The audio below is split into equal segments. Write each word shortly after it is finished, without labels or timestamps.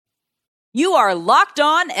You are Locked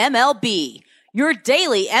On MLB, your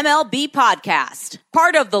daily MLB podcast.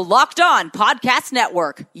 Part of the Locked On Podcast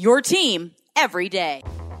Network, your team every day.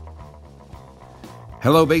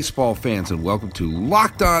 Hello, baseball fans, and welcome to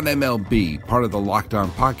Locked On MLB, part of the Locked On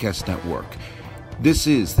Podcast Network. This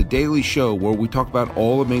is the daily show where we talk about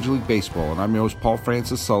all of Major League Baseball, and I'm your host, Paul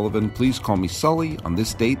Francis Sullivan. Please call me Sully. On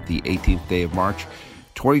this date, the 18th day of March,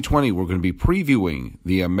 2020, we're going to be previewing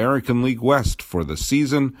the American League West for the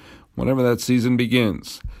season, whenever that season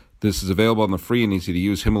begins. This is available on the free and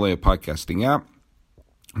easy-to-use Himalaya podcasting app.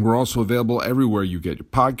 We're also available everywhere you get your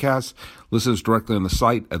podcasts. Listen to us directly on the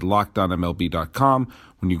site at LockedOnMLB.com.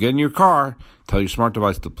 When you get in your car, tell your smart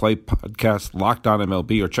device to play podcast Locked On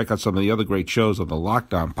MLB or check out some of the other great shows on the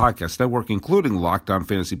Locked On Podcast Network, including Locked On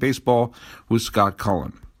Fantasy Baseball with Scott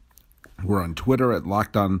Cullen. We're on Twitter at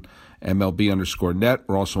LockedOnMLB_net.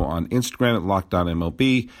 We're also on Instagram at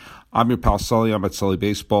LockedOnMLB. I'm your pal Sully. I'm at Sully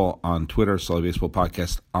Baseball on Twitter, Sully Baseball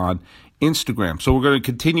Podcast on Instagram. So we're going to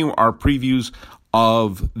continue our previews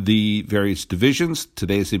of the various divisions.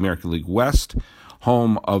 Today is the American League West,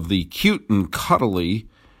 home of the cute and cuddly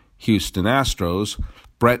Houston Astros.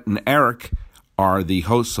 Brett and Eric are the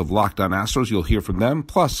hosts of Locked On Astros. You'll hear from them.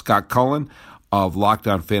 Plus, Scott Cullen of Locked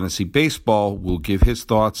On Fantasy Baseball will give his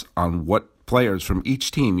thoughts on what players from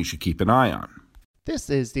each team you should keep an eye on.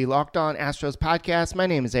 This is the Locked On Astros podcast. My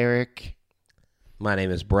name is Eric. My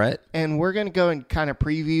name is Brett. And we're going to go and kind of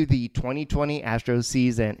preview the 2020 Astros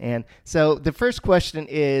season. And so the first question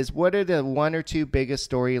is, what are the one or two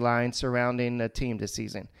biggest storylines surrounding the team this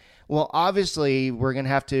season? Well, obviously, we're going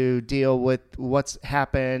to have to deal with what's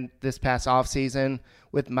happened this past offseason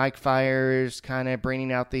with Mike Fiers kind of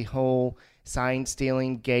bringing out the whole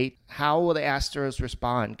sign-stealing gate. How will the Astros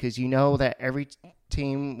respond? Because you know that every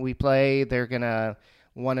team we play, they're going to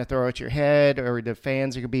want to throw at your head, or the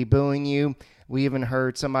fans are going to be booing you. We even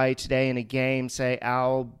heard somebody today in a game say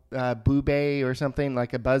Al Bube or something,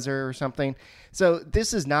 like a buzzer or something. So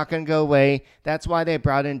this is not going to go away. That's why they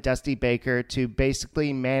brought in Dusty Baker to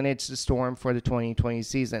basically manage the storm for the 2020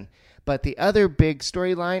 season. But the other big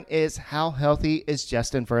storyline is how healthy is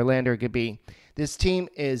Justin Verlander going to be. This team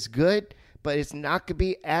is good, but it's not going to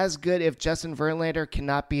be as good if Justin Verlander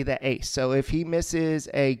cannot be the ace. So if he misses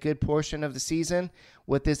a good portion of the season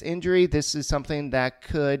with this injury, this is something that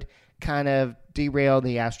could kind of derail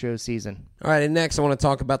the Astros season. All right, and next I want to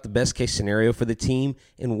talk about the best case scenario for the team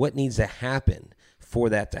and what needs to happen for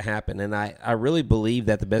that to happen. And I really believe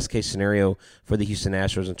that the best case scenario for the Houston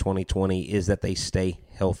Astros in 2020 is that they stay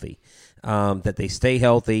healthy. That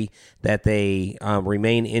they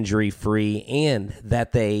remain injury-free, and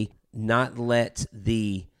that they not let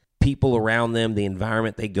the people around them, the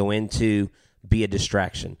environment they go into, be a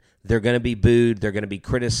distraction. They're going to be booed. They're going to be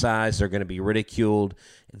criticized. They're going to be ridiculed.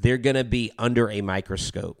 They're going to be under a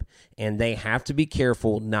microscope, and they have to be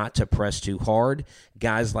careful not to press too hard.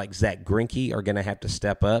 Guys like Zach Greinke are going to have to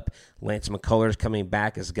step up. Lance McCullers coming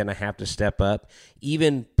back is going to have to step up.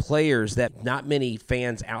 Even players that not many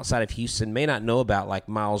fans outside of Houston may not know about, like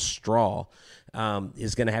Miles Straw,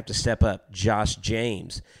 is going to have to step up. Josh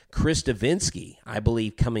James. Chris Davinsky, I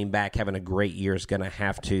believe, coming back, having a great year, is going to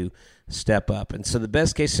have to step up. And so the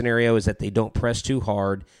best case scenario is that they don't press too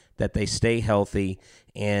hard, that they stay healthy,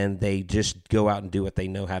 and they just go out and do what they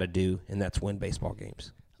know how to do, and that's win baseball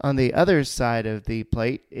games. On the other side of the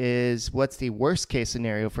plate is what's the worst case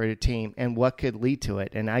scenario for the team and what could lead to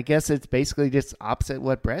it. And I guess it's basically just opposite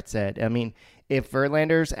what Brett said. I mean, if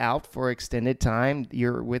Verlander's out for extended time,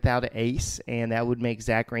 you're without an ace, and that would make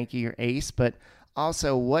Zach Greinke your ace. But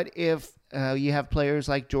also, what if you have players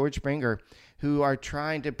like George Springer who are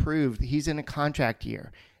trying to prove he's in a contract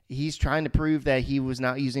year? He's trying to prove that he was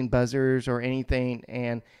not using buzzers or anything,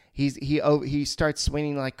 and he starts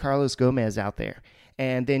swinging like Carlos Gomez out there.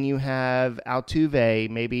 And then you have Altuve.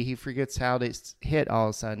 Maybe he forgets how to hit all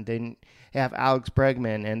of a sudden. Then you have Alex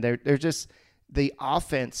Bregman, and they're just the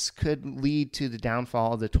offense could lead to the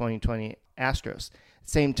downfall of the 2020 Astros. At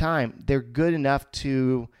the same time, they're good enough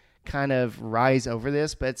to kind of rise over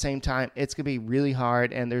this, but at the same time, it's going to be really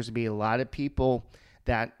hard, and there's going to be a lot of people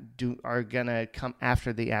that are going to come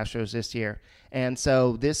after the Astros this year. And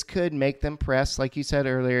so this could make them press, like you said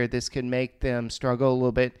earlier. This could make them struggle a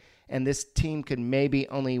little bit, and this team could maybe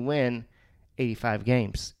only win 85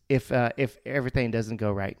 games if everything doesn't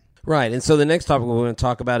go right. Right, and so the next topic we're going to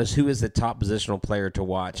talk about is who is the top positional player to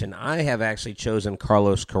watch. And I have actually chosen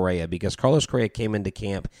Carlos Correa because Carlos Correa came into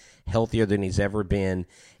camp healthier than he's ever been,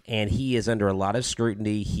 and he is under a lot of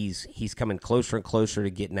scrutiny. He's coming closer and closer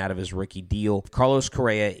to getting out of his rookie deal. Carlos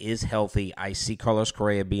Correa is healthy. I see Carlos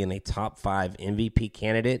Correa being a top 5 MVP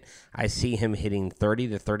candidate. I see him hitting 30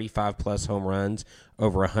 to 35 plus home runs,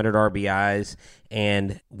 over 100 RBIs,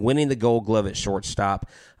 and winning the Gold Glove at shortstop.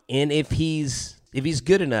 And if he's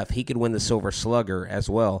good enough, he could win the Silver Slugger as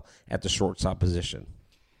well at the shortstop position.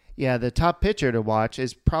 Yeah, the top pitcher to watch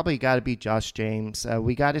is probably got to be Josh James.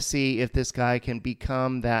 We got to see if this guy can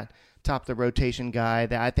become that top of the rotation guy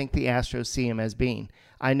that I think the Astros see him as being.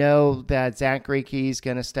 I know that Zach Greinke's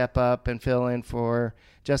going to step up and fill in for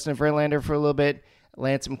Justin Verlander for a little bit.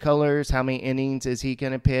 Lance McCullers, how many innings is he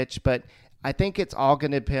going to pitch? But I think it's all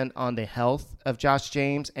going to depend on the health of Josh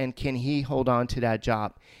James and can he hold on to that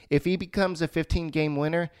job. If he becomes a 15-game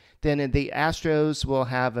winner, then the Astros will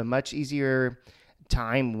have a much easier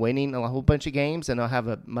time winning a whole bunch of games, and they'll have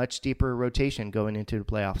a much deeper rotation going into the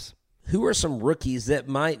playoffs. Who are some rookies that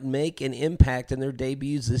might make an impact in their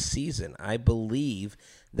debuts this season? I believe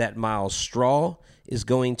that Miles Straw is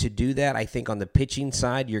going to do that. I think on the pitching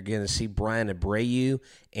side, you're going to see Brian Abreu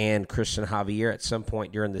and Christian Javier at some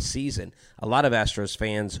point during the season. A lot of Astros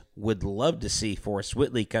fans would love to see Forrest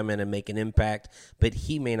Whitley come in and make an impact, but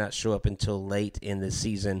he may not show up until late in the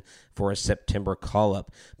season for a September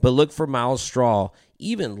call-up. But look for Miles Straw.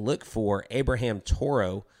 Even look for Abraham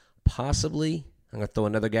Toro, possibly. I'm going to throw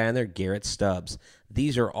another guy in there, Garrett Stubbs.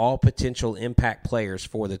 These are all potential impact players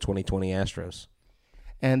for the 2020 Astros.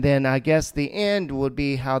 And then I guess the end would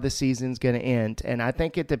be how the season's going to end. And I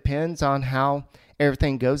think it depends on how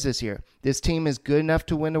everything goes this year. This team is good enough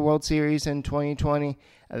to win the World Series in 2020.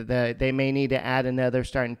 They may need to add another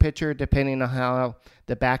starting pitcher depending on how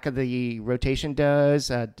the back of the rotation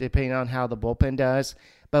does, depending on how the bullpen does.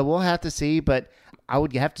 But we'll have to see. But I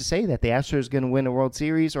would have to say that the Astros are going to win the World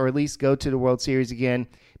Series or at least go to the World Series again,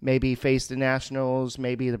 maybe face the Nationals,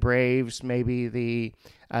 maybe the Braves, maybe the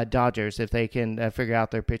Dodgers if they can figure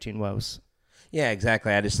out their pitching woes. Yeah,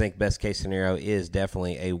 exactly. I just think best case scenario is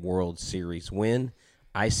definitely a World Series win.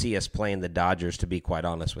 I see us playing the Dodgers, to be quite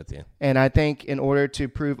honest with you. And I think in order to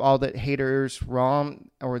prove all the haters wrong,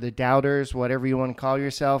 or the doubters, whatever you want to call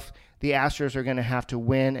yourself, the Astros are going to have to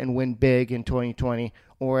win and win big in 2020,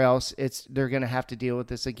 or else they're going to have to deal with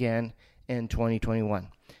this again in 2021.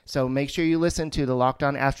 So make sure you listen to the Locked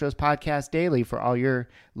On Astros podcast daily for all your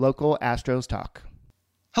local Astros talk.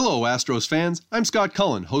 Hello, Astros fans. I'm Scott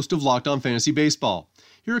Cullen, host of Locked On Fantasy Baseball.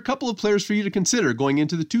 Here are a couple of players for you to consider going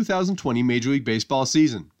into the 2020 Major League Baseball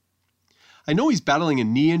season. I know he's battling a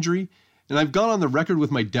knee injury, and I've gone on the record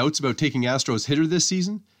with my doubts about taking Astros hitter this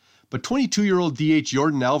season, but 22-year-old DH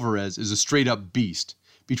Yordan Alvarez is a straight-up beast.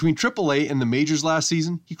 Between AAA and the majors last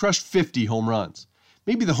season, he crushed 50 home runs.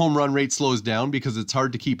 Maybe the home run rate slows down because it's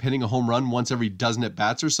hard to keep hitting a home run once every dozen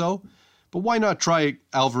at-bats or so, but why not try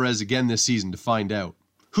Alvarez again this season to find out?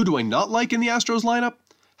 Who do I not like in the Astros lineup?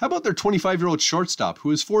 How about their 25-year-old shortstop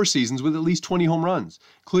who has 4 seasons with at least 20 home runs,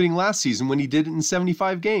 including last season when he did it in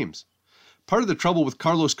 75 games? Part of the trouble with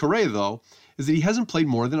Carlos Correa, though, is that he hasn't played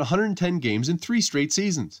more than 110 games in 3 straight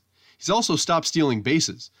seasons. He's also stopped stealing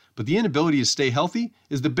bases, but the inability to stay healthy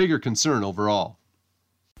is the bigger concern overall.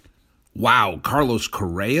 Wow, Carlos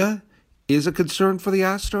Correa is a concern for the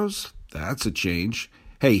Astros? That's a change.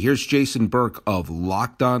 Hey, here's Jason Burke of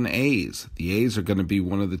Locked On A's. The A's are going to be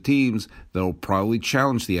one of the teams that will probably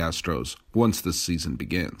challenge the Astros once this season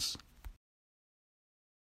begins.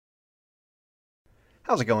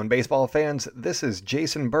 How's it going, baseball fans? This is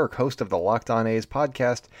Jason Burke, host of the Locked On A's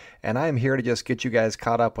podcast, and I am here to just get you guys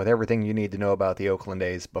caught up with everything you need to know about the Oakland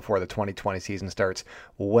A's before the 2020 season starts,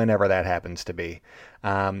 whenever that happens to be.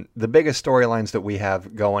 The biggest storylines that we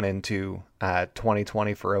have going into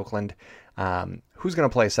 2020 for Oakland, who's going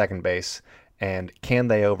to play second base, and can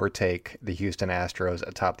they overtake the Houston Astros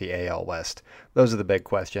atop the AL West? Those are the big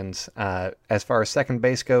questions. As far as second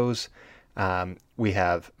base goes, we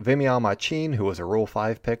have Vimial Machin, who was a Rule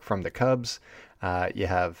 5 pick from the Cubs. You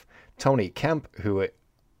have Tony Kemp, who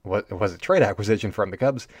was a trade acquisition from the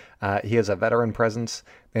Cubs. He has a veteran presence.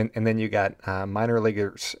 And then you got minor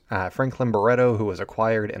leaguers Franklin Barreto, who was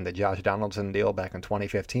acquired in the Josh Donaldson deal back in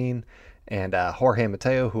 2015. And Jorge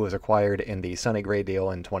Mateo, who was acquired in the Sonny Gray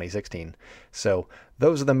deal in 2016. So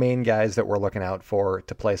those are the main guys that we're looking out for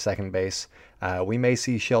to play second base. We may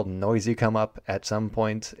see Sheldon Noisy come up at some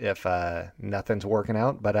point if nothing's working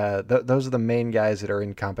out, but those are the main guys that are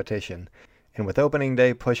in competition. And with opening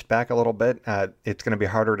day pushed back a little bit, it's going to be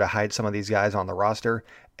harder to hide some of these guys on the roster.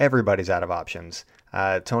 Everybody's out of options.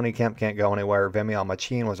 Tony Kemp can't go anywhere. Vemiel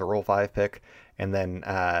Machin was a Rule 5 pick. And then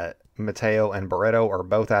Mateo and Barreto are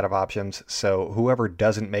both out of options. So whoever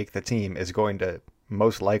doesn't make the team is going to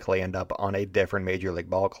most likely end up on a different Major League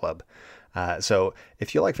Ball club. So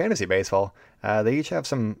if you like fantasy baseball, they each have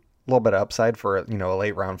some little bit of upside for a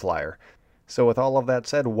late round flyer. So with all of that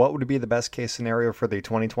said, what would be the best case scenario for the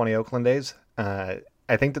 2020 Oakland A's? I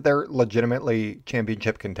think that they're legitimately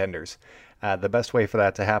championship contenders. The best way for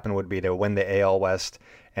that to happen would be to win the AL West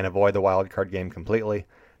and avoid the wild card game completely.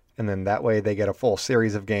 And then that way they get a full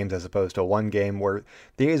series of games as opposed to one game where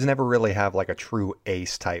the A's never really have like a true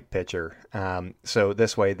ace type pitcher. So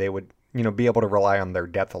this way they would be able to rely on their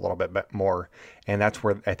depth a little bit more. And that's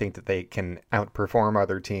where I think that they can outperform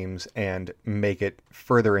other teams and make it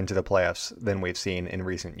further into the playoffs than we've seen in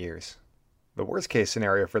recent years. The worst case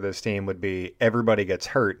scenario for this team would be everybody gets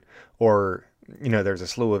hurt, or there's a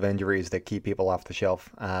slew of injuries that keep people off the shelf.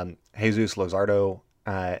 Jesus Luzardo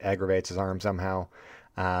aggravates his arm somehow.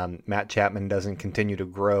 Matt Chapman doesn't continue to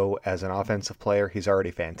grow as an offensive player. He's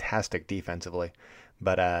already fantastic defensively,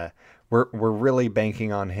 but we're really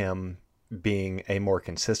banking on him being a more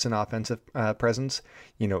consistent offensive presence,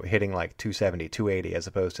 hitting like 270, 280 as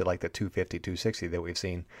opposed to like the 250, 260 that we've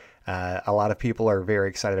seen. A lot of people are very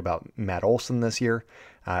excited about Matt Olson this year.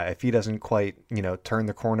 If he doesn't quite, turn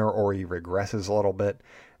the corner or he regresses a little bit,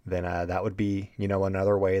 then that would be,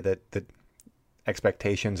 another way that the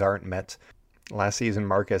expectations aren't met. Last season,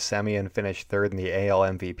 Marcus Semien finished third in the AL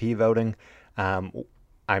MVP voting.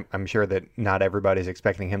 I'm sure that not everybody's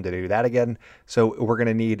expecting him to do that again. So we're going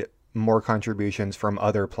to need more contributions from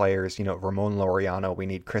other players. Ramon Laureano, we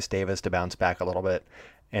need Chris Davis to bounce back a little bit.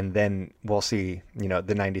 And then we'll see,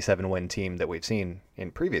 the 97 win team that we've seen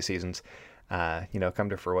in previous seasons, come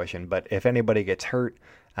to fruition. But if anybody gets hurt,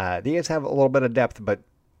 the A's have a little bit of depth, but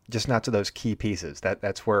just not to those key pieces.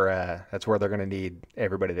 That's where they're going to need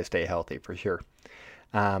everybody to stay healthy for sure.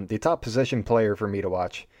 The top position player for me to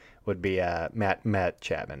watch would be Matt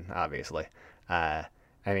Chapman, obviously.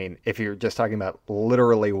 I mean, if you're just talking about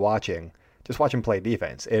literally watching, just watch him play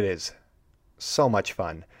defense. It is so much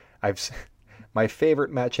fun. My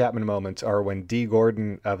favorite Matt Chapman moments are when D.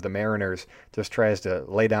 Gordon of the Mariners just tries to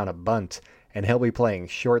lay down a bunt, and he'll be playing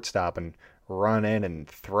shortstop and run in and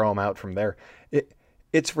throw him out from there.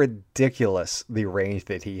 It's ridiculous, the range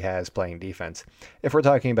that he has playing defense. If we're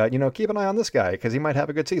talking about, keep an eye on this guy because he might have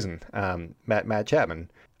a good season, Matt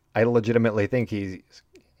Chapman, I legitimately think he's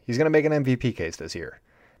going to make an MVP case this year.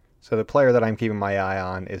 So the player that I'm keeping my eye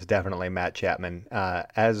on is definitely Matt Chapman.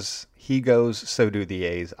 As he goes, so do the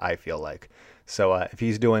A's, I feel like. So if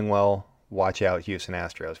he's doing well, watch out Houston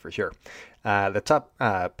Astros for sure. The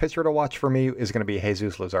top pitcher to watch for me is going to be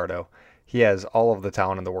Jesus Luzardo. He has all of the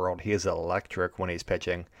talent in the world. He is electric when he's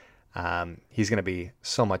pitching. He's going to be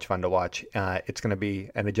so much fun to watch. It's going to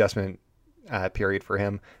be an adjustment period for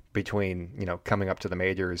him between, coming up to the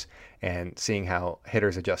majors and seeing how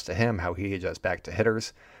hitters adjust to him, how he adjusts back to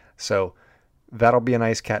hitters. So that'll be a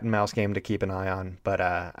nice cat and mouse game to keep an eye on. But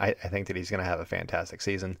I think that he's going to have a fantastic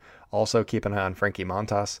season. Also keep an eye on Frankie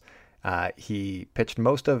Montas. He pitched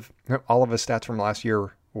all of his stats from last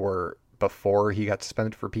year were before he got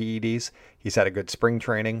suspended for PEDs. He's had a good spring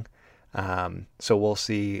training. So we'll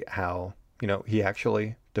see how, he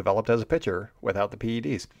actually developed as a pitcher without the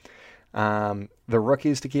PEDs. The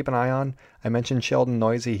rookies to keep an eye on. I mentioned Sheldon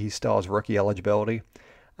Neuse. He still has rookie eligibility.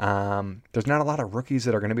 There's not a lot of rookies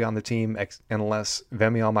that are going to be on the team unless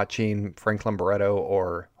Vemiel Machin, Franklin Barreto,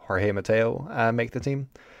 or Jorge Mateo make the team.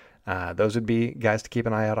 Those would be guys to keep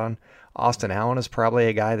an eye out on. Austin Allen is probably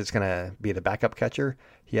a guy that's going to be the backup catcher.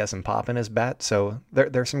 He has some pop in his bat, so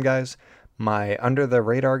there's some guys. My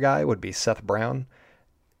under-the-radar guy would be Seth Brown.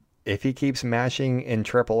 If he keeps mashing in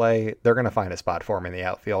AAA, they're going to find a spot for him in the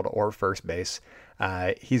outfield or first base.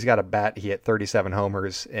 He's got a bat. He hit 37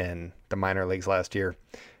 homers in the minor leagues last year.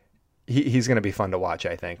 He's going to be fun to watch,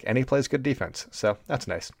 I think. And he plays good defense, so that's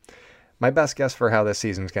nice. My best guess for how this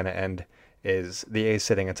season's going to end is the A's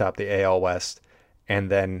sitting atop the AL West. And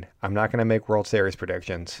then I'm not going to make World Series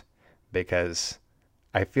predictions because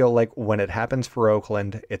I feel like when it happens for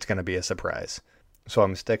Oakland, it's going to be a surprise. So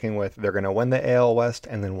I'm sticking with they're going to win the AL West,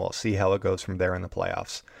 and then we'll see how it goes from there in the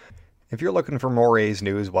playoffs. If you're looking for more A's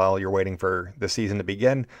news while you're waiting for the season to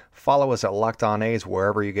begin, follow us at Locked On A's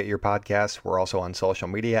wherever you get your podcasts. We're also on social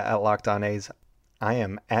media at Locked On A's. I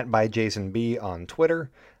am @ByJasonB on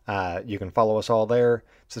Twitter. You can follow us all there.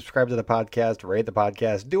 Subscribe to the podcast, rate the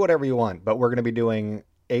podcast, do whatever you want. But we're going to be doing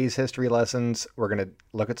A's history lessons. We're going to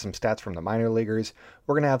look at some stats from the minor leaguers.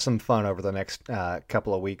 We're going to have some fun over the next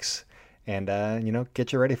couple of weeks. And,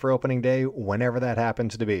 get you ready for opening day whenever that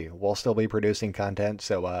happens to be. We'll still be producing content,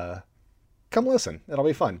 so come listen. It'll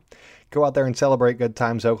be fun. Go out there and celebrate good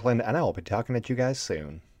times, Oakland, and I will be talking to you guys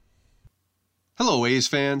soon. Hello, A's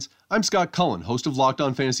fans. I'm Scott Cullen, host of Locked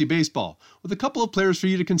On Fantasy Baseball, with a couple of players for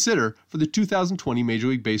you to consider for the 2020 Major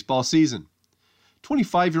League Baseball season.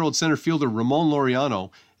 25-year-old center fielder Ramon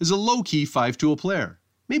Laureano is a low-key 5-tool player.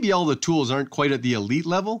 Maybe all the tools aren't quite at the elite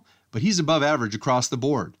level, but he's above average across the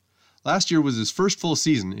board. Last year was his first full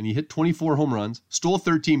season, and he hit 24 home runs, stole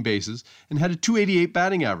 13 bases, and had a .288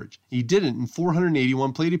 batting average. He did it in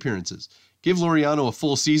 481 plate appearances. Give Laureano a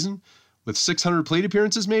full season with 600 plate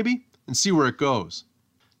appearances maybe, and see where it goes.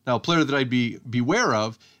 Now, a player that I'd beware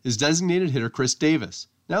of is designated hitter Chris Davis.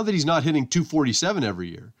 Now that he's not hitting .247 every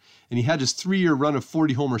year, and he had his 3-year run of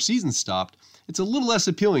 40 homer seasons stopped, it's a little less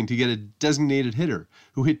appealing to get a designated hitter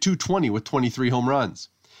who hit .220 with 23 home runs.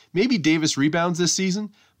 Maybe Davis rebounds this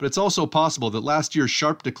season, but it's also possible that last year's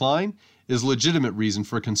sharp decline is a legitimate reason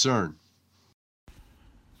for concern.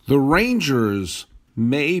 The Rangers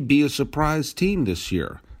may be a surprise team this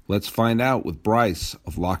year. Let's find out with Bryce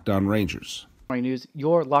of Locked On Rangers. Morning News,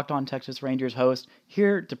 your Locked On Texas Rangers host,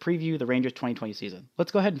 here to preview the Rangers 2020 season.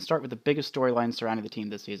 Let's go ahead and start with the biggest storyline surrounding the team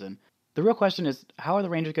this season. The real question is, how are the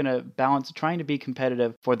Rangers going to balance trying to be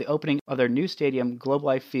competitive for the opening of their new stadium, Globe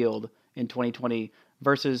Life Field, in 2020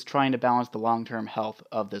 versus trying to balance the long-term health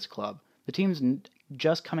of this club? The team's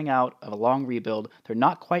just coming out of a long rebuild. They're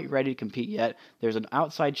not quite ready to compete yet. There's an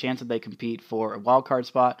outside chance that they compete for a wild card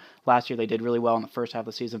spot. Last year they did really well in the first half of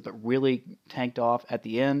the season, but really tanked off at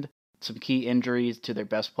the end. Some key injuries to their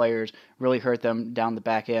best players really hurt them down the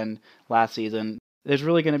back end last season. There's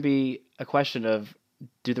really going to be a question of,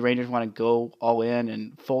 do the Rangers want to go all in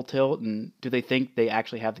and full tilt, and do they think they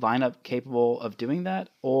actually have the lineup capable of doing that?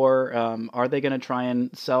 Or are they going to try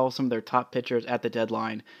and sell some of their top pitchers at the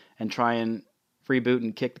deadline and try and reboot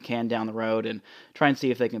and kick the can down the road and try and see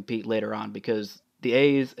if they compete later on? Because the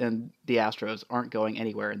A's and the Astros aren't going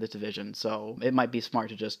anywhere in this division, so it might be smart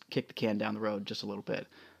to just kick the can down the road just a little bit.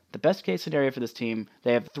 The best case scenario for this team,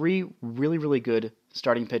 they have 3 really, really good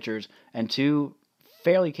starting pitchers and 2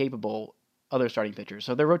 fairly capable other starting pitchers.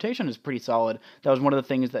 So their rotation is pretty solid. That was one of the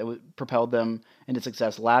things that propelled them into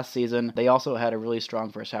success last season. They also had a really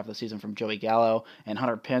strong first half of the season from Joey Gallo, and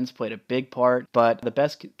Hunter Pence played a big part. But the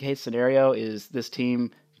best case scenario is this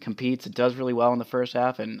team competes, it does really well in the first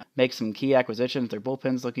half, and makes some key acquisitions. Their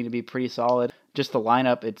bullpen's looking to be pretty solid. Just the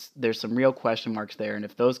lineup, there's some real question marks there. And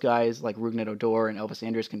if those guys like Rougned Odor and Elvis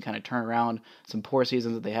Andrus can kind of turn around some poor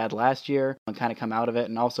seasons that they had last year and kind of come out of it,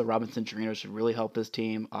 and also Robinson Chirino should really help this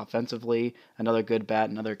team offensively. Another good bat,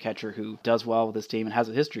 another catcher who does well with this team and has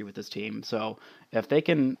a history with this team. So if they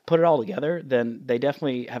can put it all together, then they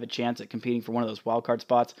definitely have a chance at competing for one of those wild card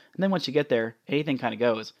spots. And then once you get there, anything kind of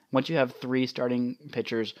goes. Once you have 3 starting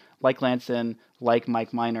pitchers like Lance Lynn, like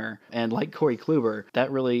Mike Minor, and like Corey Kluber,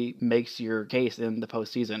 that really makes your case in the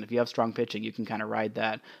postseason. If you have strong pitching, you can kind of ride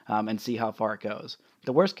that and see how far it goes.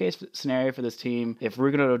 The worst case scenario for this team, if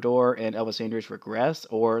Rougned Odor and Elvis Andrus regress,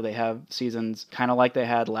 or they have seasons kind of like they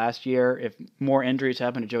had last year, if more injuries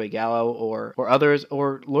happen to Joey Gallo or others,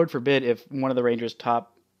 or Lord forbid, if one of the Rangers'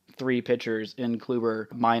 top 3 pitchers in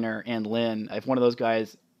Kluber, Minor, and Lynn, if one of those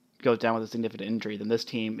guys goes down with a significant injury, then this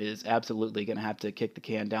team is absolutely going to have to kick the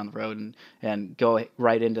can down the road and go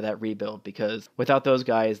right into that rebuild, because without those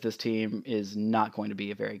guys, this team is not going to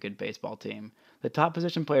be a very good baseball team. The top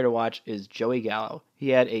position player to watch is Joey Gallo. He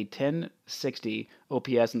had a 1060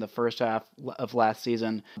 OPS in the first half of last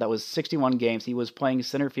season. That was 61 games. He was playing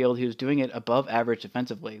center field. He was doing it above average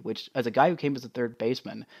defensively, which, as a guy who came as a third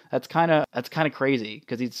baseman, that's kind of crazy,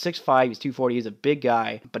 because he's 6'5", he's 240, he's a big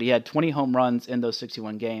guy, but he had 20 home runs in those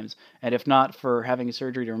 61 games. And if not for having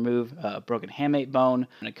surgery to remove a broken hamate bone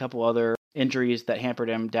and a couple other injuries that hampered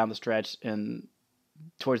him down the stretch and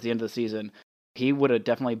towards the end of the season, he would have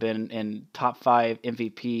definitely been in top 5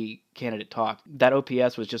 MVP candidate talk. That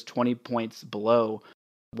OPS was just 20 points below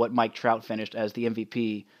what Mike Trout finished as the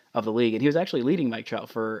MVP of the league. And he was actually leading Mike Trout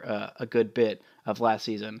for a good bit of last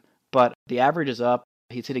season. But the average is up.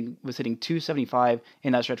 Was hitting 275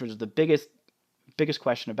 in that stretch, which is the biggest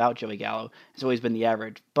question about Joey Gallo. It's always been the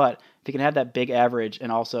average. But if he can have that big average and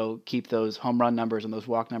also keep those home run numbers and those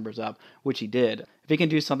walk numbers up, which he did, if he can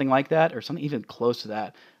do something like that, or something even close to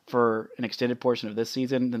that, for an extended portion of this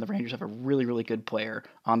season, then the Rangers have a really, really good player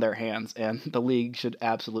on their hands, and the league should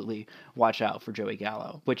absolutely watch out for Joey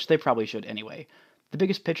Gallo, which they probably should anyway. The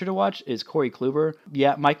biggest pitcher to watch is Corey Kluber.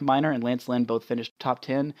 Yeah, Mike Minor and Lance Lynn both finished top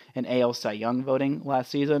 10 in AL Cy Young voting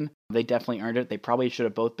last season. They definitely earned it. They probably should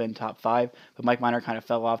have both been top 5, but Mike Minor kind of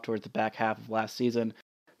fell off towards the back half of last season.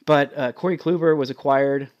 But Corey Kluber was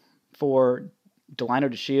acquired for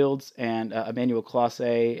Delino DeShields and Emmanuel Clase,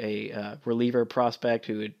 a reliever prospect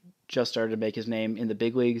who had just started to make his name in the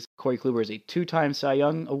big leagues. Corey Kluber is a 2-time Cy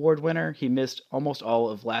Young Award winner. He missed almost all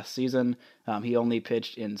of last season. He only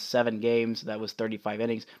pitched in 7 games. That was 35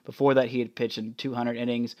 innings. Before that, he had pitched in 200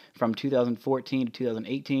 innings from 2014 to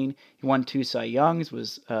 2018. He won 2 Cy Youngs,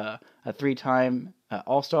 was a 3-time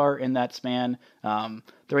All-Star in that span. The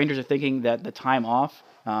Rangers are thinking that the time off,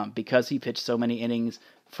 because he pitched so many innings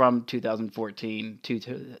from 2014 to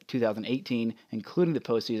 2018, including the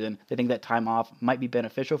postseason, they think that time off might be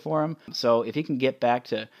beneficial for him. So if he can get back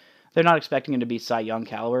to, they're not expecting him to be Cy Young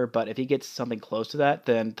caliber, but if he gets something close to that,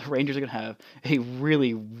 then the Rangers are going to have a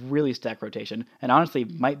really, really stacked rotation, and honestly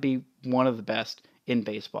might be one of the best in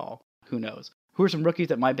baseball. Who knows? Who are some rookies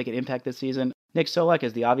that might make an impact this season? Nick Solak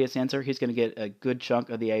is the obvious answer. He's going to get a good chunk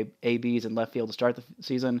of the ABs in left field to start the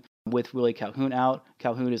season. With Willie Calhoun out,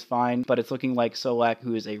 Calhoun is fine, but it's looking like Solak,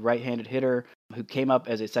 who is a right-handed hitter, who came up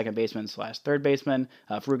as a second baseman / third baseman.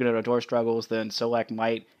 If Rougned Odor struggles, then Solak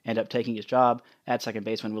might end up taking his job at second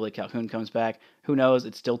base when Willie Calhoun comes back. Who knows?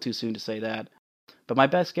 It's still too soon to say that. But my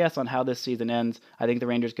best guess on how this season ends, I think the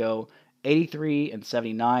Rangers go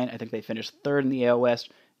 83-79. I think they finish third in the AL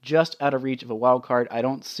West, just out of reach of a wild card. I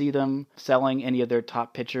don't see them selling any of their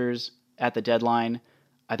top pitchers at the deadline.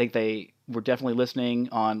 I think they were definitely listening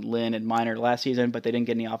on Lynn and Minor last season, but they didn't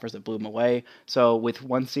get any offers that blew them away. So with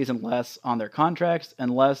one season less on their contracts,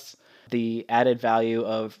 and less the added value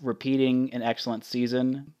of repeating an excellent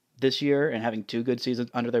season this year and having 2 good seasons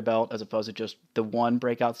under their belt as opposed to just the one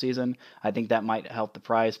breakout season, I think that might help the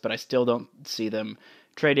price, but I still don't see them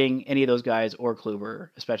trading any of those guys or Kluber,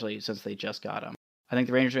 especially since they just got him. I think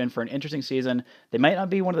the Rangers are in for an interesting season. They might not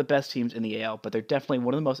be one of the best teams in the AL, but they're definitely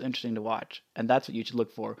one of the most interesting to watch. And that's what you should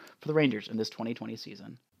look for the Rangers in this 2020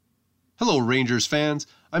 season. Hello, Rangers fans.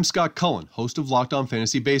 I'm Scott Cullen, host of Locked On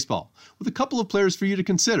Fantasy Baseball, with a couple of players for you to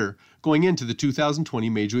consider going into the 2020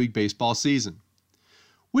 Major League Baseball season.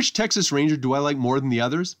 Which Texas Ranger do I like more than the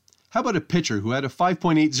others? How about a pitcher who had a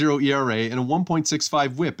 5.80 ERA and a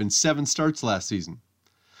 1.65 WHIP in 7 starts last season?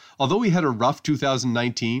 Although he had a rough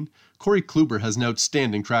 2019, Corey Kluber has an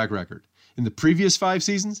outstanding track record. In the previous 5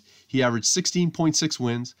 seasons, he averaged 16.6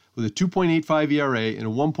 wins with a 2.85 ERA and a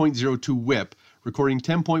 1.02 WHIP, recording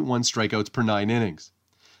 10.1 strikeouts per 9 innings.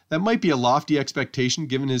 That might be a lofty expectation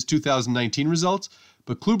given his 2019 results,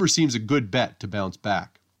 but Kluber seems a good bet to bounce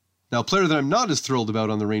back. Now, a player that I'm not as thrilled about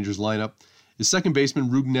on the Rangers lineup is second baseman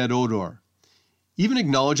Rougned Odor. Even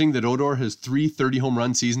acknowledging that Odor has 3 30-home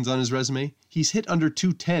run seasons on his resume, he's hit under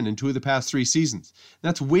 210 in 2 of the past 3 seasons.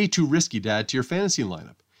 That's way too risky to add to your fantasy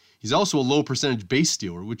lineup. He's also a low percentage base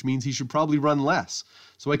stealer, which means he should probably run less.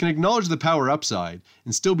 So I can acknowledge the power upside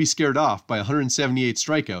and still be scared off by 178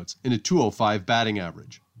 strikeouts and a 205 batting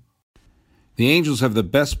average. The Angels have the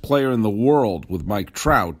best player in the world with Mike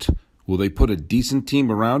Trout. Will they put a decent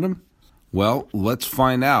team around him? Well, let's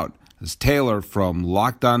find out, as Taylor from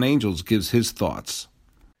Locked On Angels gives his thoughts.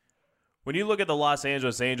 When you look at the Los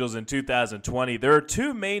Angeles Angels in 2020, there are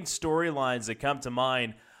 2 main storylines that come to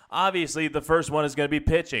mind. Obviously, the first one is going to be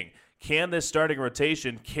pitching. Can this starting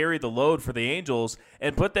rotation carry the load for the Angels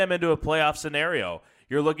and put them into a playoff scenario?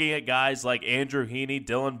 You're looking at guys like Andrew Heaney,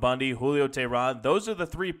 Dylan Bundy, Julio Teheran. Those are the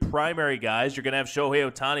 3 primary guys. You're going to have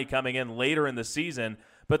Shohei Ohtani coming in later in the season.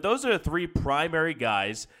 But those are the 3 primary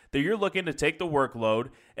guys that you're looking to take the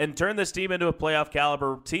workload and turn this team into a playoff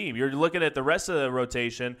caliber team. You're looking at the rest of the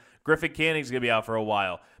rotation. Griffin Canning's going to be out for a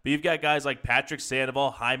while. But you've got guys like Patrick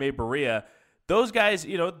Sandoval, Jaime Barria. Those guys,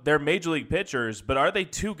 they're major league pitchers, but are they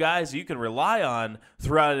 2 guys you can rely on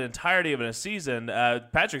throughout an entirety of a season?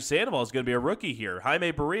 Patrick Sandoval is going to be a rookie here.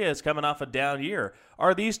 Jaime Barria is coming off a down year.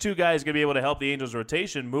 Are these 2 guys going to be able to help the Angels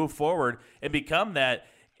rotation move forward and become that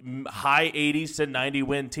high 80s to 90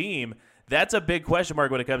 win team? That's a big question mark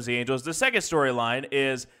when it comes to the Angels. The second storyline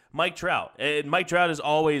is Mike Trout. And Mike Trout is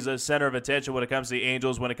always a center of attention when it comes to the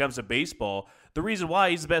Angels, when it comes to baseball. The reason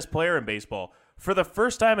why, he's the best player in baseball. For the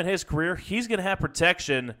first time in his career, he's going to have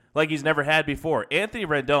protection like he's never had before. Anthony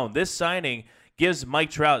Rendon, this signing gives Mike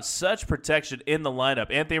Trout such protection in the lineup.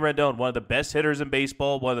 Anthony Rendon, one of the best hitters in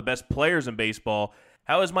baseball, one of the best players in baseball.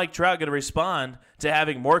 How is Mike Trout going to respond to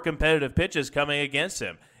having more competitive pitches coming against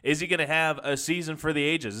him? Is he going to have a season for the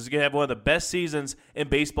ages? Is he going to have one of the best seasons in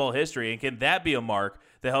baseball history? And can that be a mark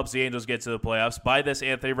that helps the Angels get to the playoffs by this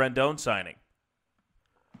Anthony Rendon signing?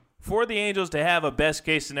 For the Angels to have a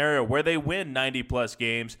best-case scenario where they win 90-plus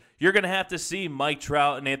games, you're going to have to see Mike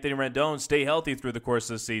Trout and Anthony Rendon stay healthy through the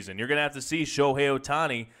course of the season. You're going to have to see Shohei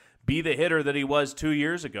Ohtani be the hitter that he was 2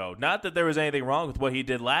 years ago. Not that there was anything wrong with what he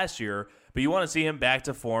did last year, but you want to see him back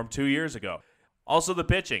to form 2 years ago. Also the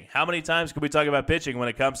pitching. How many times can we talk about pitching when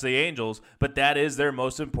it comes to the Angels? But that is their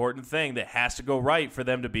most important thing that has to go right for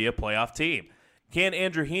them to be a playoff team. Can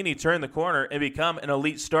Andrew Heaney turn the corner and become an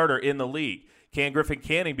elite starter in the league? Can Griffin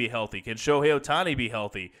Canning be healthy? Can Shohei Ohtani be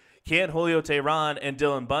healthy? Can Julio Teheran and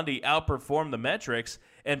Dylan Bundy outperform the metrics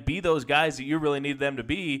and be those guys that you really need them to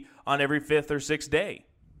be on every 5th or 6th day?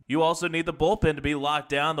 You also need the bullpen to be locked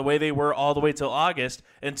down the way they were all the way till August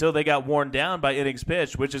until they got worn down by innings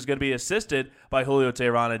pitched, which is going to be assisted by Julio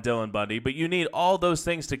Teheran and Dylan Bundy. But you need all those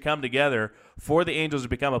things to come together for the Angels to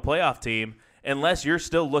become a playoff team unless you're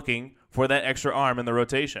still looking for that extra arm in the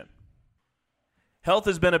rotation. Health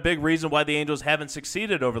has been a big reason why the Angels haven't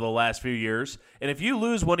succeeded over the last few years, and if you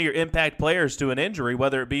lose one of your impact players to an injury,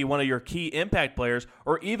 whether it be one of your key impact players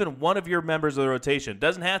or even one of your members of the rotation,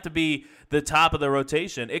 doesn't have to be the top of the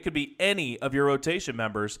rotation, it could be any of your rotation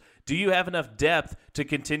members, do you have enough depth to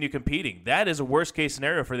continue competing? That is a worst case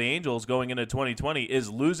scenario for the Angels going into 2020,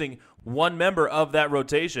 is losing one member of that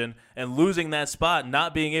rotation and losing that spot,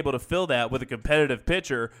 not being able to fill that with a competitive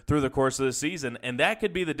pitcher through the course of the season. And that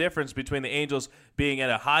could be the difference between the Angels being at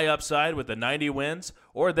a high upside with the 90 wins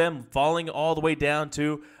or them falling all the way down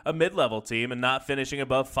to a mid-level team and not finishing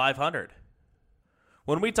above 500.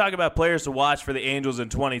 When we talk about players to watch for the Angels in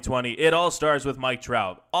 2020, it all starts with Mike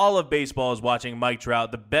Trout. All of baseball is watching Mike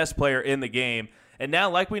Trout, the best player in the game. And now,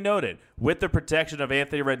 like we noted, with the protection of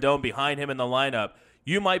Anthony Rendon behind him in the lineup,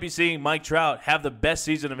 you might be seeing Mike Trout have the best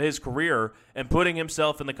season of his career and putting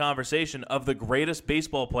himself in the conversation of the greatest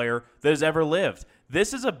baseball player that has ever lived.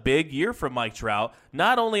 This is a big year for Mike Trout,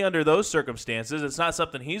 not only under those circumstances, it's not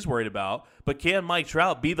something he's worried about, but can Mike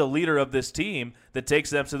Trout be the leader of this team that takes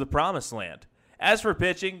them to the promised land? As for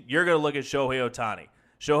pitching, you're going to look at Shohei Ohtani.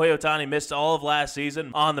 Shohei Ohtani missed all of last season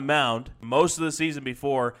on the mound, most of the season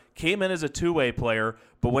before, came in as a two-way player,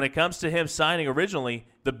 but when it comes to him signing originally,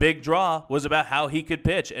 the big draw was about how he could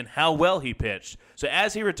pitch and how well he pitched. So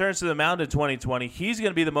as he returns to the mound in 2020, he's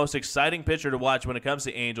going to be the most exciting pitcher to watch when it comes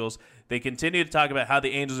to Angels. They continue to talk about how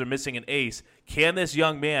the Angels are missing an ace. Can this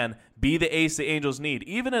young man be the ace the Angels need,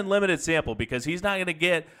 even in limited sample, because he's not going to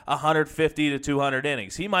get 150 to 200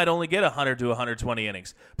 innings. He might only get 100 to 120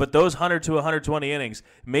 innings. But those 100 to 120 innings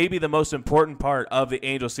may be the most important part of the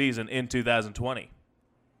Angel season in 2020.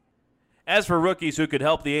 As for rookies who could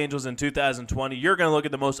help the Angels in 2020, you're going to look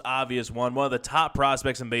at the most obvious one of the top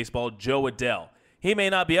prospects in baseball, Jo Adell. He may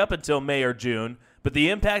not be up until May or June, but the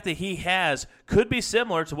impact that he has could be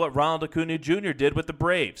similar to what Ronald Acuna Jr. did with the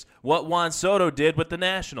Braves, what Juan Soto did with the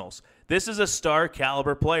Nationals. This is a star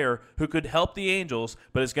caliber player who could help the Angels,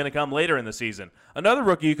 but it's going to come later in the season. Another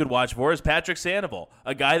rookie you could watch for is Patrick Sandoval,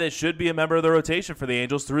 a guy that should be a member of the rotation for the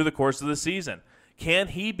Angels through the course of the season. Can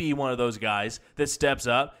he be one of those guys that steps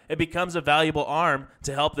up and becomes a valuable arm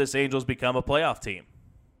to help this Angels become a playoff team?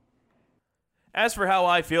 As for how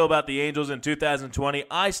I feel about the Angels in 2020,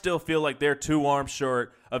 I still feel like they're 2 arms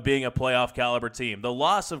short of being a playoff caliber team. The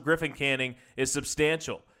loss of Griffin Canning is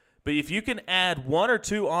substantial. But if you can add 1 or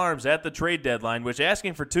 2 arms at the trade deadline, which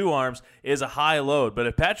asking for 2 arms is a high load, but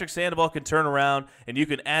if Patrick Sandoval can turn around and you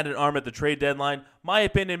can add an arm at the trade deadline, my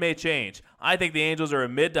opinion may change. I think the Angels are a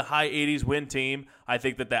mid to high 80s win team. I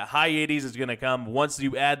think that high 80s is going to come once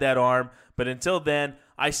you add that arm. But until then,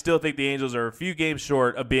 I still think the Angels are a few games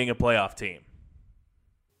short of being a playoff team.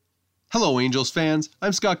 Hello, Angels fans.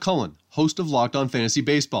 I'm Scott Cullen, host of Locked On Fantasy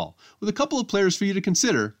Baseball, with a couple of players for you to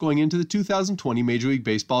consider going into the 2020 Major League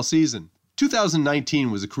Baseball season.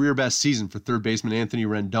 2019 was a career-best season for third baseman Anthony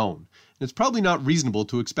Rendon, and it's probably not reasonable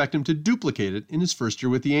to expect him to duplicate it in his first year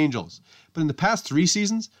with the Angels. But in the past 3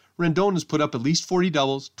 seasons, Rendon has put up at least 40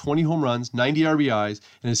 doubles, 20 home runs, 90 RBIs,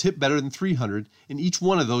 and has hit better than 300 in each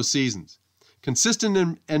one of those seasons.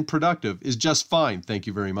 Consistent and productive is just fine, thank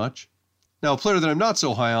you very much. Now, a player that I'm not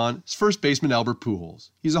so high on is first baseman Albert Pujols.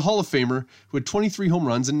 He's a Hall of Famer who had 23 home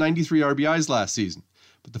runs and 93 RBIs last season,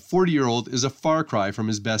 but the 40-year-old is a far cry from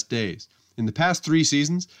his best days. In the past 3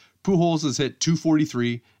 seasons, Pujols has hit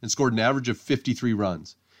 .243 and scored an average of 53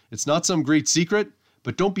 runs. It's not some great secret,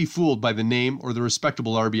 but don't be fooled by the name or the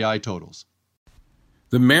respectable RBI totals.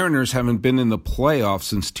 The Mariners haven't been in the playoffs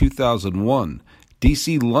since 2001.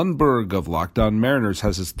 DC Lundberg of Locked On Mariners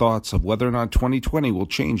has his thoughts of whether or not 2020 will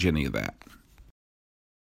change any of that.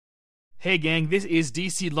 Hey gang, this is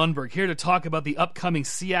DC Lundberg here to talk about the upcoming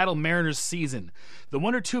Seattle Mariners season. The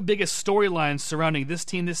 1 or 2 biggest storylines surrounding this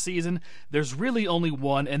team this season, there's really only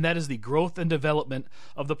one, and that is the growth and development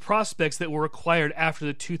of the prospects that were acquired after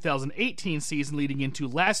the 2018 season leading into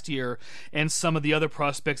last year, and some of the other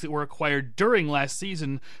prospects that were acquired during last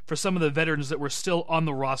season for some of the veterans that were still on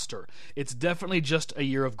the roster. It's definitely just a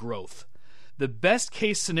year of growth. The best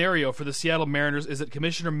case scenario for the Seattle Mariners is that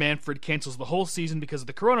Commissioner Manfred cancels the whole season because of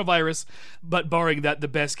the coronavirus, but barring that, the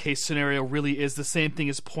best case scenario really is the same thing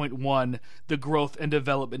as point one, the growth and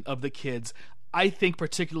development of the kids. I think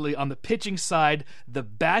particularly on the pitching side, the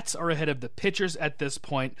bats are ahead of the pitchers at this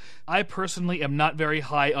point. I personally am not very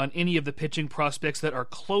high on any of the pitching prospects that are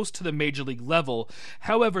close to the major league level.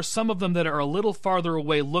 However, some of them that are a little farther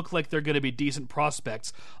away look like they're going to be decent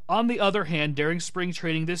prospects. On the other hand, during spring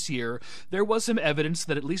training this year, there was some evidence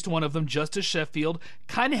that at least one of them, Justice Sheffield,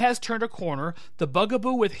 kind of has turned a corner. The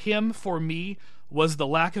bugaboo with him, for me, was the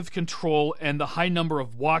lack of control and the high number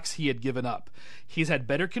of walks he had given up. He's had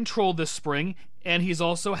better control this spring, and he's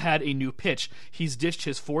also had a new pitch. He's ditched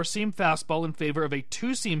his four-seam fastball in favor of a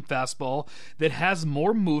two-seam fastball that has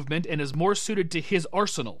more movement and is more suited to his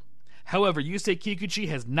arsenal. However, Yusei Kikuchi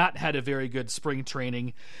has not had a very good spring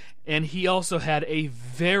training, and he also had a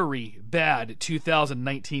very bad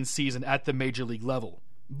 2019 season at the major league level.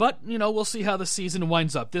 But, we'll see how the season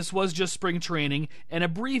winds up. This was just spring training, an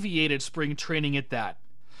abbreviated spring training at that.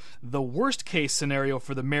 The worst case scenario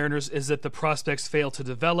for the Mariners is that the prospects fail to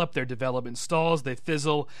develop, their development stalls, they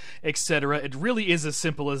fizzle, etc. It really is as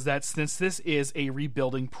simple as that, since this is a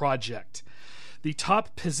rebuilding project. The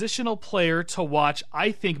top positional player to watch,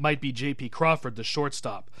 I think, might be J.P. Crawford, the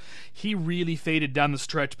shortstop. He really faded down the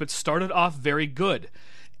stretch, but started off very good.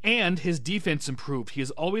 And his defense improved. He has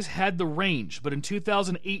always had the range, but in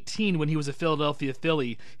 2018, when he was a Philadelphia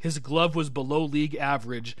Philly, his glove was below league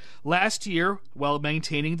average. Last year, while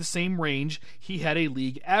maintaining the same range, he had a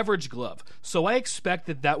league average glove. So I expect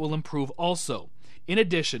that will improve also. In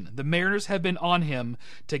addition, the Mariners have been on him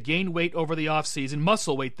to gain weight over the offseason,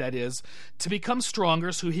 muscle weight that is, to become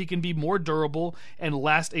stronger so he can be more durable and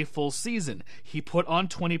last a full season. He put on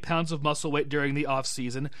 20 pounds of muscle weight during the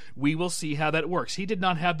offseason. We will see how that works. He did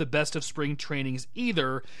not have the best of spring trainings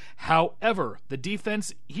either. However, the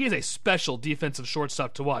defense, he is a special defensive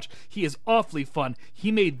shortstop to watch. He is awfully fun.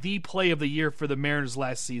 He made the play of the year for the Mariners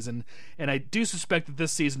last season, and I do suspect that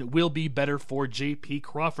this season it will be better for J.P.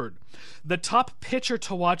 Crawford. The top pitcher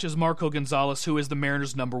to watch is Marco Gonzalez, who is the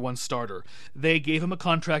Mariners' #1 starter. They gave him a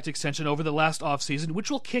contract extension over the last offseason, which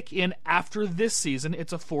will kick in after this season.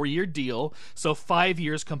 It's a 4-year deal, so 5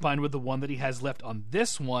 years combined with the one that he has left on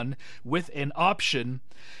this one with an option,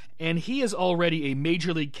 and he is already a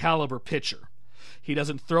major league caliber pitcher. He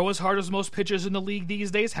doesn't throw as hard as most pitchers in the league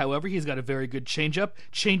these days. However, he's got a very good changeup,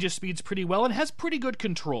 changes speeds pretty well, and has pretty good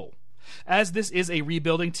control. As this is a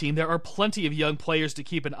rebuilding team, there are plenty of young players to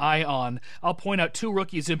keep an eye on. I'll point out 2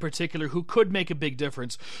 rookies in particular who could make a big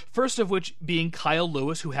difference. First of which being Kyle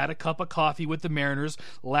Lewis, who had a cup of coffee with the Mariners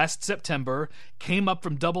last September, came up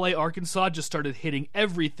from AA Arkansas, just started hitting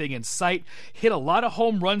everything in sight, hit a lot of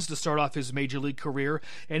home runs to start off his major league career,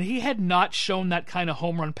 and he had not shown that kind of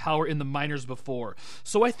home run power in the minors before.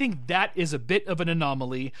 So I think that is a bit of an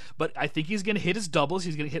anomaly, but I think he's going to hit his doubles.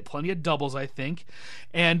 He's going to hit plenty of doubles, I think.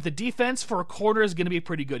 And the defense for a corner is going to be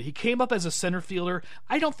pretty good. He came up as a center fielder.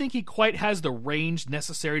 I don't think he quite has the range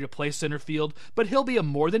necessary to play center field, but he'll be a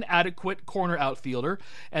more than adequate corner outfielder.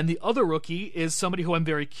 And the other rookie is somebody who I'm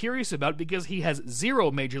very curious about because he has 0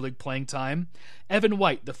 major league playing time, Evan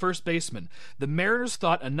White, the first baseman. The Mariners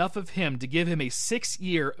thought enough of him to give him a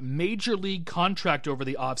 6-year major league contract over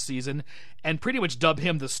the offseason and pretty much dub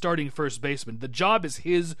him the starting first baseman. The job is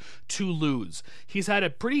his to lose. He's had a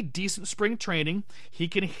pretty decent spring training. He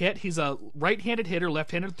can hit. He's a right-handed hitter,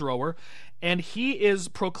 left-handed thrower, and he is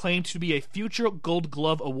proclaimed to be a future Gold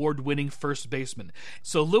Glove award-winning first baseman.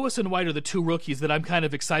 So Lewis and White are the 2 rookies that I'm kind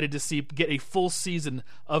of excited to see get a full season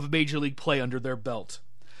of major league play under their belt.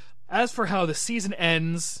 As for how the season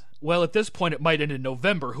ends, well, at this point it might end in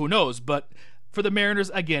November, who knows, but for the Mariners,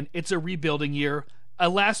 again, it's a rebuilding year. A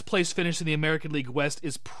last place finish in the American League West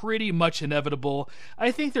is pretty much inevitable. I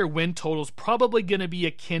think their win total is probably going to be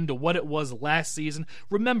akin to what it was last season.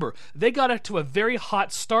 Remember, they got up to a very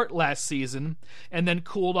hot start last season and then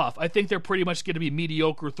cooled off. I think they're pretty much going to be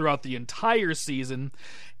mediocre throughout the entire season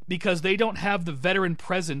because they don't have the veteran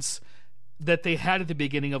presence that they had at the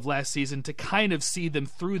beginning of last season to kind of see them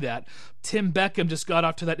through that. Tim Beckham just got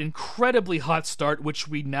off to that incredibly hot start, which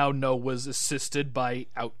we now know was assisted by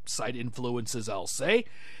outside influences, I'll say.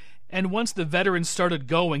 And once the veterans started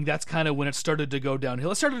going, that's kind of when it started to go downhill.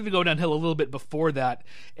 It started to go downhill a little bit before that,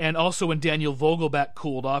 and also when Daniel Vogelbach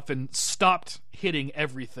cooled off and stopped hitting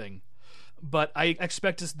everything. But I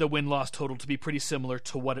expect the win-loss total to be pretty similar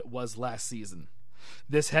to what it was last season.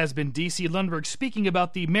 This has been DC Lundberg speaking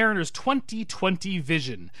about the Mariners' 2020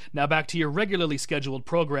 vision. Now back to your regularly scheduled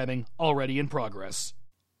programming, already in progress.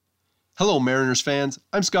 Hello, Mariners fans.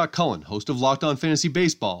 I'm Scott Cullen, host of Locked On Fantasy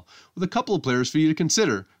Baseball, with a couple of players for you to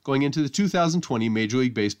consider going into the 2020 Major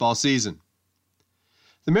League Baseball season.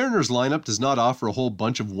 The Mariners lineup does not offer a whole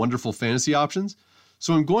bunch of wonderful fantasy options,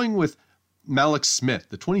 so I'm going with Mallex Smith,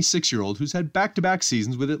 the 26-year-old who's had back-to-back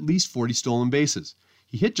seasons with at least 40 stolen bases.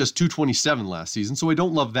 He hit just .227 last season, so I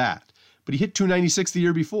don't love that, but he hit .296 the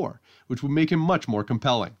year before, which would make him much more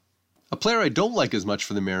compelling. A player I don't like as much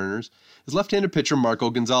for the Mariners is left-handed pitcher Marco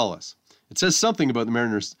Gonzalez. It says something about the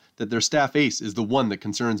Mariners that their staff ace is the one that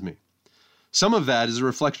concerns me. Some of that is a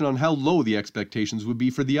reflection on how low the expectations would be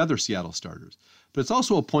for the other Seattle starters, but it's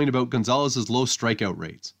also a point about Gonzalez's low strikeout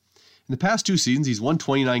rates. In the past 2 seasons, he's won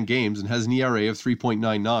 29 games and has an ERA of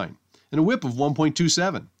 3.99 and a whip of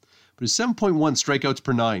 1.27. But his 7.1 strikeouts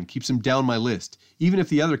per 9 keeps him down my list, even if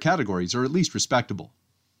the other categories are at least respectable.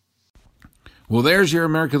 Well, there's your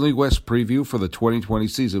American League West preview for the 2020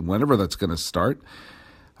 season, whenever that's going to start.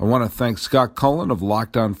 I want to thank Scott Cullen of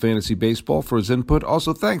Locked On Fantasy Baseball for his input.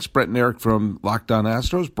 Also, thanks Brett and Eric from Locked On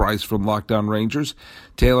Astros, Bryce from Locked On Rangers,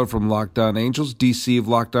 Taylor from Locked On Angels, DC of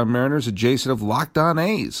Locked On Mariners, and Jason of Locked On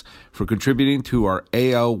A's for contributing to our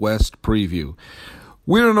AL West preview.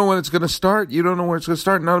 We don't know when it's going to start. You don't know where it's going to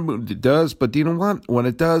start. None of it does. But you know what? When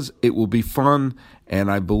it does, it will be fun. And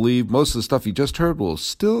I believe most of the stuff you just heard will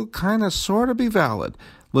still kind of sort of be valid.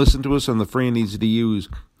 Listen to us on the free and easy-to-use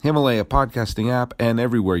Himalaya podcasting app and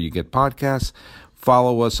everywhere you get podcasts.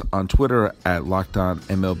 Follow us on Twitter at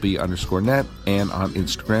LockedOnMLB_net and on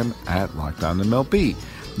Instagram at LockedOnMLB.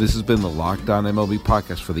 This has been the Locked On MLB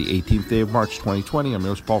podcast for the 18th day of March 2020. I'm your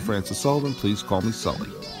host, Paul Francis Sullivan. Please call me Sully.